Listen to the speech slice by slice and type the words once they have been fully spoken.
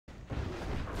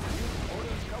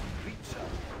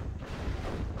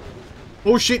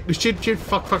Oh shit, shit,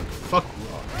 fuck.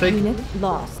 Take. Unit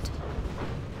lost.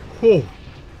 Oh.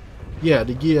 Yeah,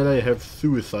 the GLA have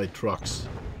suicide trucks.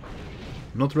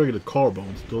 Not regular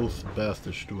carbones, those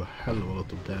bastards do a hell of a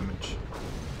lot of damage.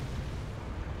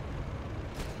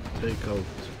 Take out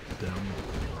them.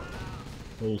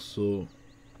 Also...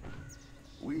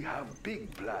 We have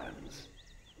big plans.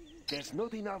 There's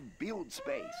not enough build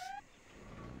space.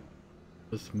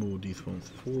 Let's move these ones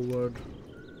forward.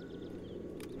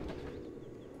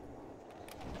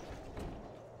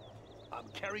 I'm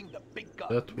carrying the big gun.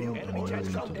 That one, and move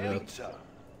into that.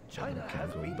 I can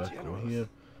go back over here.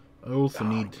 I also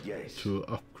need to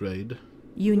upgrade.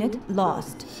 Unit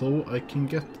lost. So I can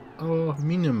get a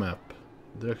minimap.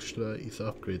 There actually is an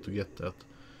upgrade to get that.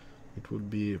 It would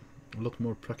be a lot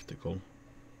more practical.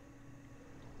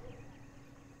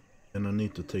 And I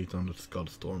need to take down the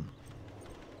Scaldstorm.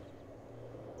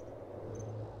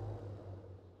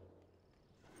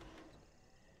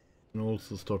 And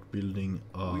also start building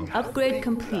a Upgrade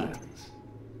complete.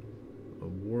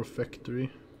 war factory.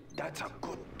 That's a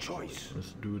good choice.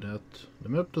 Let's do that. The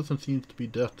map doesn't seem to be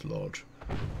that large,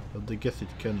 but I guess it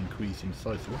can increase in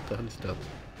size. What the hell is that?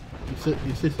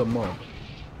 Is this a mob?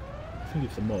 I think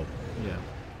it's a mob. Yeah.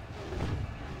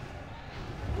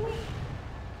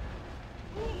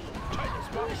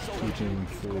 Keep moving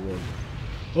forward.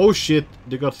 Oh shit!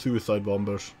 They got suicide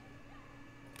bombers.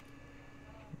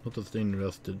 Not as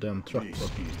dangerous as the damn truck, but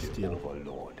still.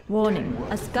 Warning,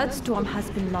 a Scud storm has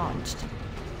been launched.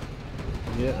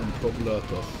 Yeah, and probably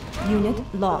at us.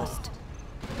 Unit lost.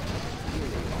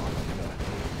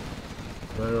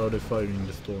 Where are they firing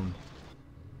the storm?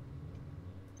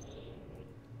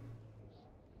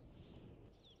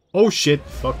 Oh shit!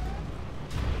 Fuck.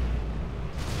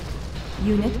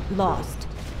 Unit lost.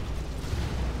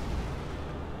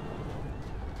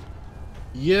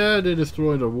 Yeah, they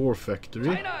destroyed our war factory.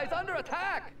 China is under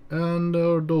attack. And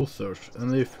our dosers.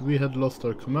 And if we had lost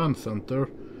our command center,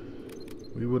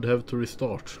 we would have to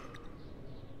restart.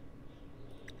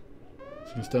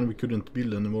 Since then we couldn't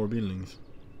build any more buildings.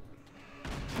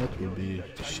 That would be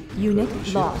Unit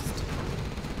lost.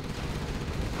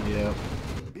 Yeah.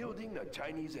 Building a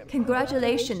Chinese empire.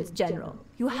 Congratulations, General.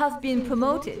 You have been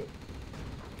promoted.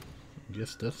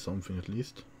 Guess that's something at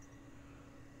least.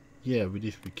 Yeah, with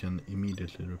this we can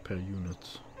immediately repair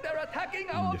units They're attacking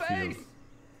in our the field. base.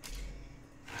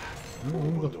 Oh,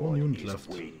 we've got one unit left.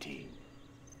 Waiting.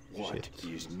 What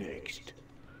is next?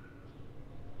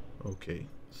 Okay,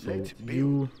 so Let's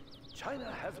you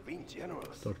China has been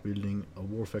generous. start building a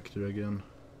war factory again.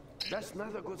 That's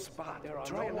not a good spot. There are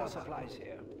no more supplies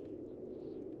here.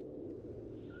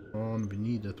 On, we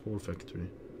need that war factory.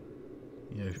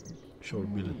 Yeah, sure,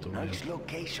 build it over Nice here.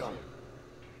 location.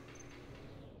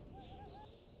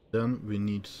 Then we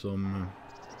need some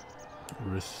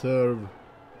reserve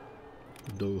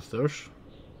dosers.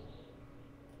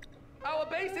 Our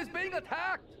base is being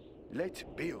attacked. Let's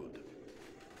build.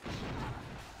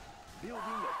 Building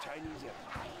a Chinese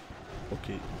empire.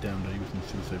 Okay, damn, they're using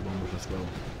suicide bombers as well.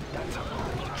 That's a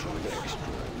great choice.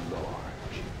 Extra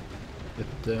large.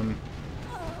 Let them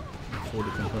before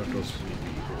they can hurt us.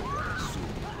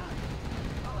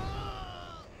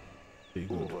 Okay,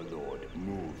 good. Overlord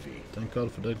movie. Thank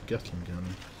God for that Gatling gun.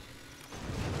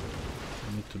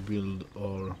 We need to build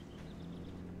our...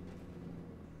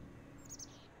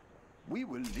 We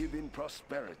will live in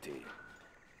prosperity.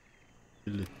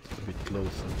 build it a bit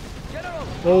closer. General.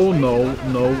 Oh no,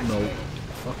 no.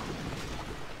 Fuck.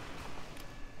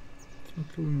 It's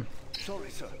not doing Sorry,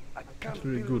 sir. I can't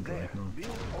very build good there. right now.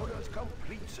 Build orders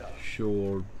complete, sir.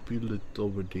 Sure, build it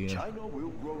over there. China will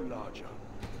grow larger.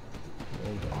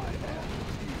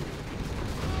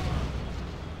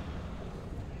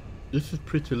 This is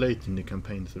pretty late in the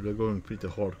campaign, so they're going pretty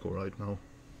hardcore right now.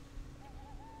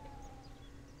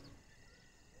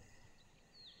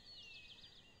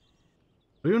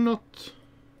 You're not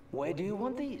Where do you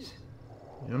want these?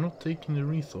 taking the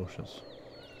resources.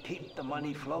 Keep the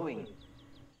money flowing.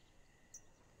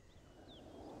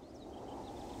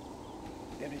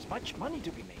 There is much money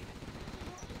to be made.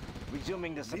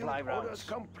 Resuming the supply Build orders routes.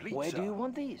 complete, Where do sir. you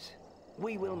want these?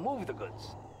 We will move the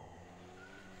goods.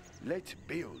 Let's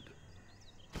build.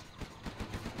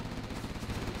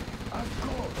 Of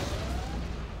course.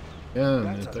 Yeah, and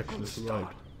That's it a actually good survived.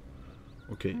 start.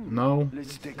 Okay, now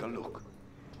Let's take a look.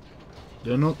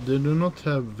 they do not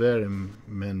have very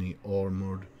many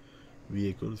armored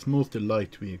vehicles. Mostly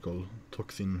light vehicle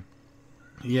toxin.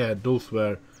 Yeah, those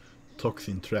were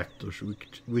toxin tractors,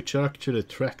 which are actually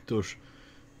tractors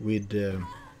with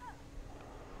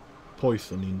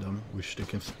poison in them, which they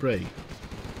can spray.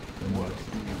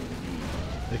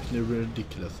 Actually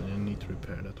ridiculous, and I need to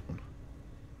repair that one.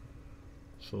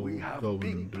 So We have go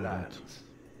big and do that. plans.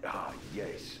 Ah,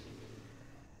 yes.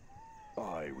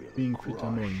 I will Being pretty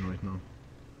crush annoying right now.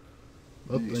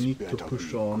 But this I need to better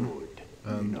push be on, good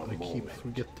and in a I keep moment.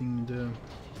 forgetting the...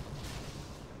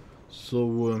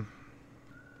 So,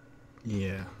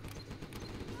 yeah.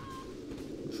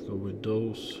 Let's go with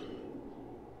those.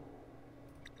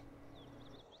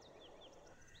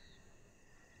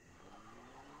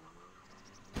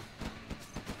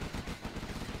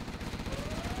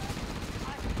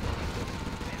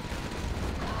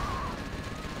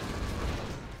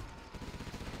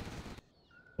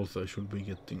 Also, I should be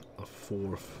getting a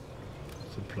 4th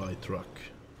supply truck.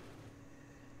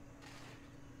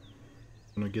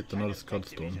 I'm gonna get another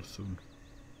Scudstorm soon.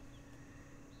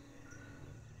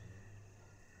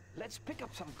 Let's pick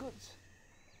up some goods.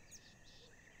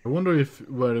 I wonder if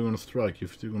where they're gonna strike.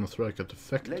 If they're gonna strike at the Let's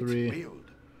factory,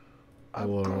 build. Of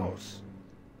or course.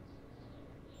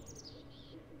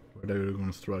 where they're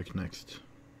gonna strike next.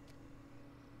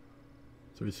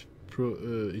 So it's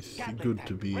good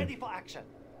to be Ready for action.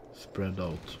 spread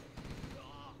out.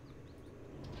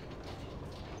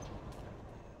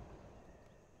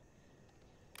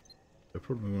 They're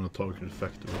probably gonna target the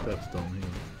factory that's down here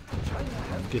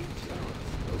and get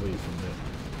away from there.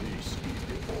 This is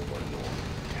the Overlord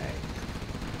tank.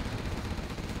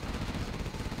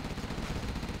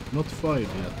 Not fired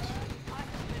yet.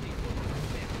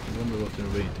 I wonder what they're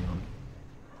waiting on.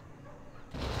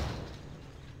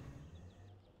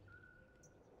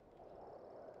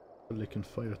 Well, they can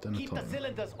fire at any Keep the time.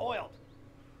 cylinders oiled.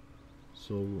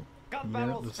 So Gun yeah,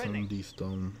 barrels let's spinning. send these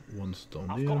down, one's down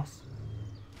Of there. course.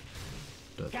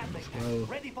 That one Gatling as tank, well.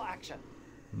 ready for action.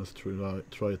 Let's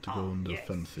try to go on the yes.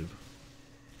 offensive.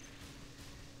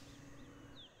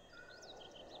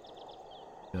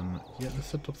 Then yeah, let's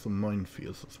set up some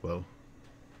minefields as well.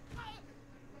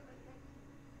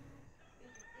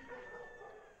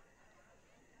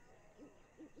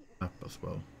 Map as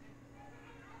well.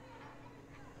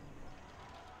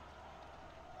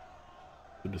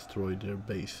 To destroy their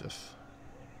bases.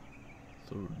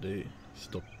 So they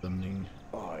stop sending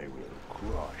I will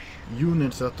crush.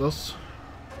 units at us.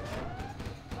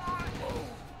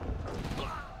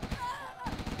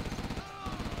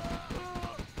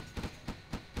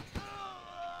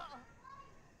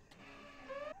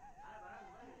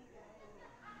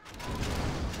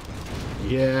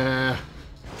 Yeah.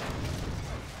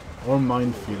 Our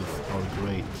minefields are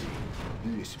great.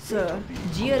 This Sir, better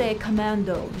be GLA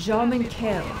Commando Jarman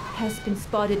Kell has been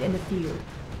spotted in the field.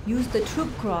 Use the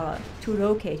troop crawler to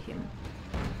locate him.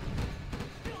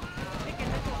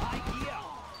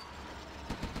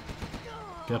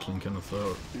 Gatling cannon fire.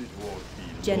 It won't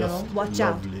be General, Just watch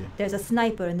lovely. out. There's a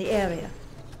sniper in the area.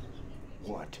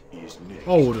 what is next.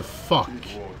 Oh the fuck!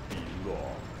 It won't be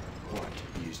long.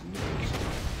 What is next?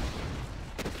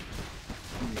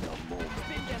 In a moment.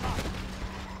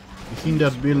 He's in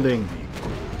that building.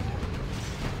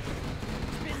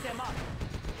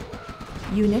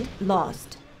 Unit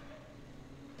lost.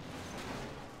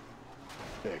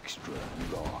 Extra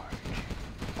large.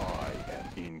 I am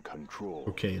in control.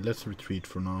 Okay, let's retreat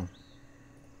for now.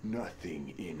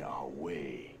 Nothing in our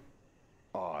way.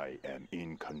 I am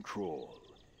in control.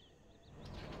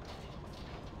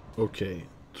 Okay,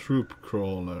 troop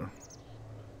crawler.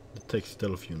 That takes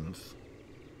stealth units.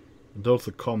 It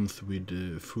also comes with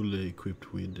fully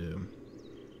equipped with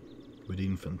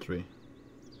infantry.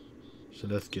 So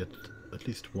let's get at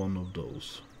least one of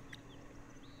those.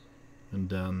 And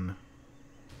then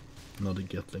another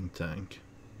Gatling tank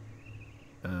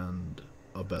and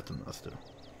a Battlemaster.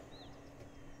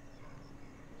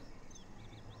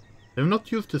 I've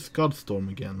not used the Scudstorm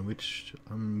again, which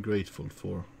I'm grateful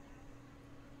for.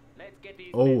 Let's get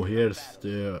these Oh, men here's battle.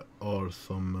 there are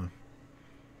some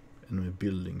enemy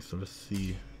buildings. So let's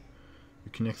see.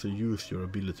 You can actually use your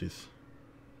abilities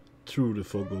through the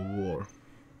fog of war,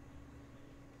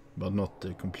 but not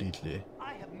the completely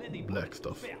I have many black bullets to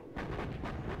stuff. spare.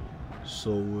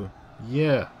 So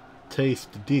yeah, taste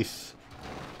this,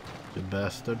 you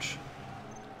bastards.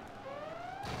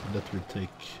 That will take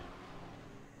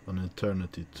an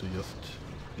eternity to just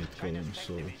get going.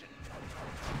 So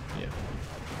yeah.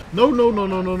 No no no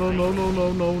no no no no no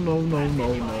no no no no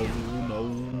no no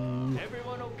no.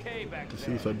 Everyone okay back The there?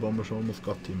 suicide bombers almost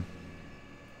got him.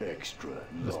 Extra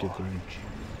Let's get large. in.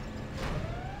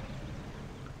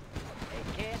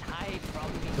 They can't hide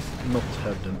from me. Let's not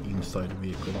have them inside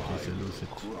vehicle in case they lose it.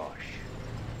 Crush.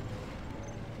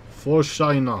 For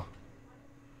China.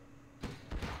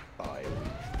 I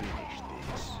will finish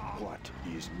this. What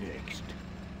is next?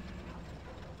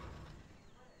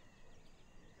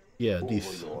 Yeah,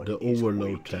 this, the Overlord is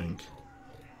overload waiting. tank.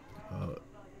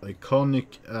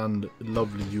 iconic and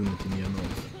lovely unit in general.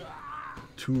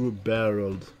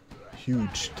 2-barreled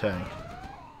huge tank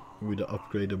with an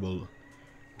upgradable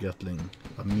Gatling,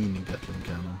 a mini Gatling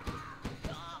cannon.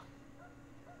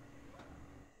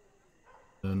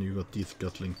 Then you got these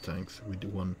Gatling tanks with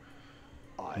one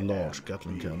large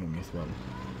Gatling cannon as well.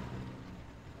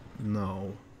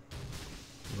 Now,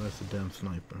 where's the damn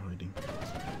sniper hiding?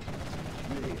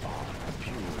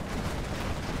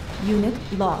 Unit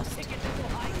lost.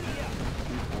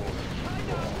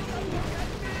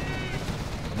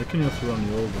 I can just run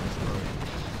you over as well.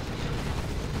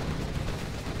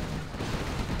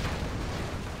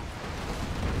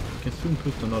 I can soon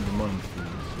put another minefield,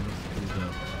 so let's do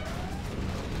that.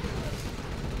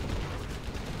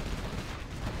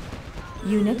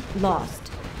 Unit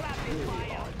lost.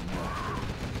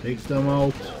 Takes them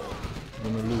out.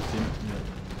 I'm gonna lose him.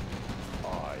 Yeah. I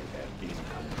am in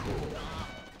control.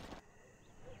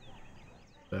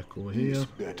 Back over This here.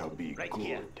 better be Right good.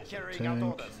 here, carrying out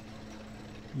Tank. orders.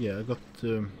 Yeah, I got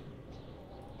a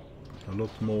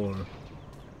lot more.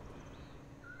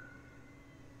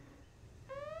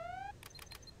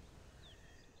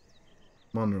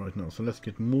 Money right now, so let's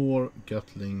get more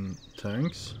Gatling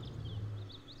tanks.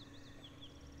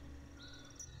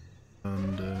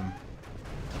 And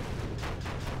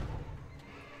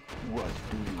What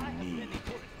do you need?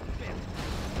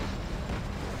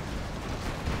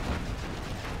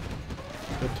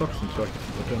 they're toxin tracks,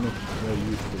 but they're not very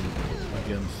useful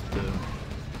against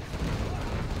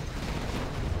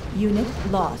Unit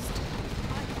lost.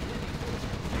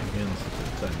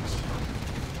 tanks.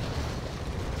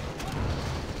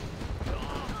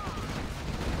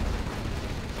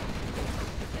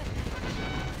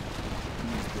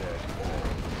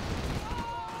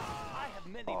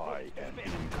 I am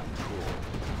in control.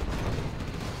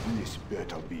 This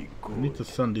better be I need good.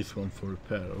 to send this one for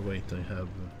repair. Oh wait, I have.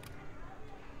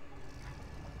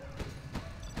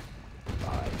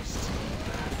 I see.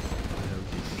 I have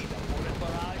this.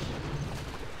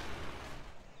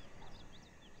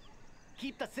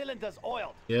 Keep the cylinders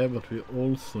oiled. Yeah, but we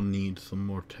also need some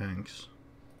more tanks.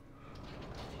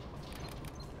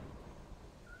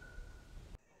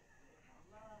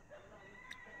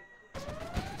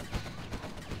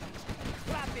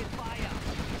 Rapid fire.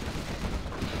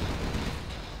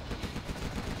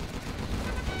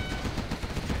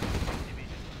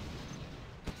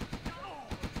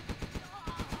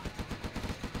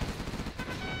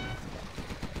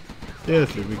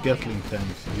 Seriously, with Gatling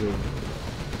tanks, your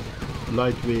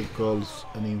light vehicles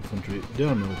and infantry, they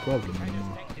are no problem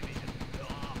anymore.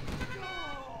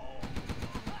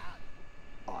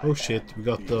 Oh shit, we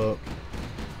got the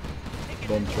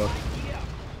bomb truck.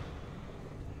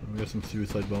 We got some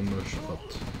suicide bombers,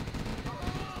 but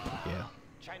yeah.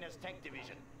 China's tank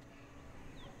division.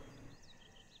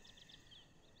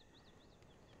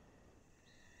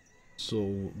 So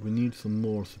we need some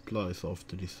more supplies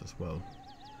after this as well.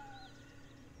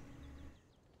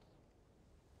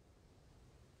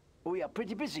 We are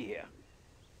pretty busy here.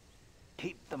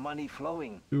 Keep the money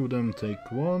flowing. Two of them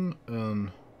take one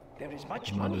and There is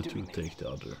much another money to two be made. take the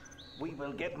other. We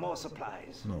will get more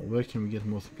supplies. Now, where can we get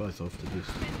more supplies after this?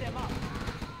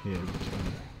 Here we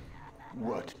can.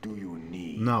 What do you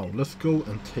need? Now, let's go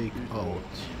and take out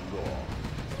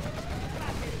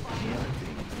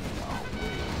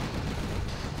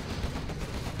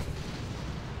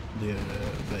their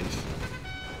base.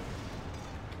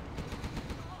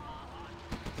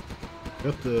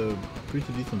 Got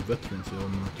pretty decent veterans here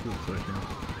on my troops right now.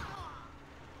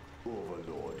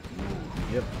 Overlord,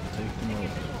 move. Yep, take them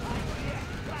out.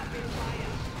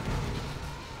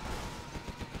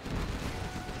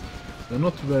 They're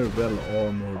not very well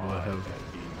armored, I have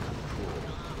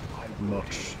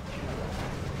much.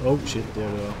 Oh shit, there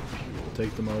they are.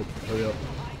 Take them out, hurry up.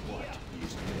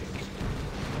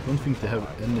 I don't think they have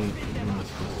any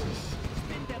units that is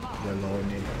well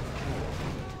armored.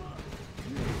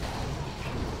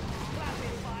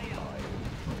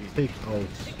 Take out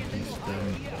these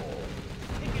damn.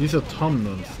 These are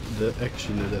tunnels that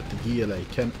actually that the GLA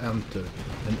can enter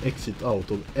and exit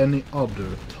out of any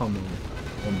other tunnel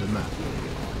on the map.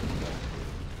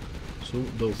 So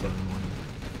those are annoying.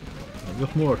 I've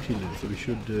got more artillery, so we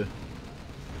should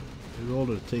we've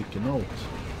already taken out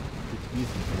pretty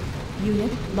easily.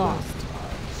 Unit lost.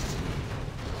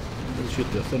 Oh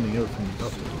shit, they're sending everything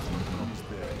up to us now.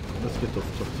 Let's get off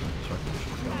top tractors.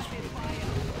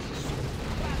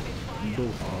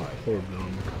 Those are horribly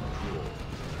armored.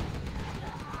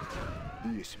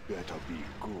 This better be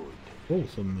good. Oh,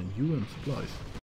 some UN supplies.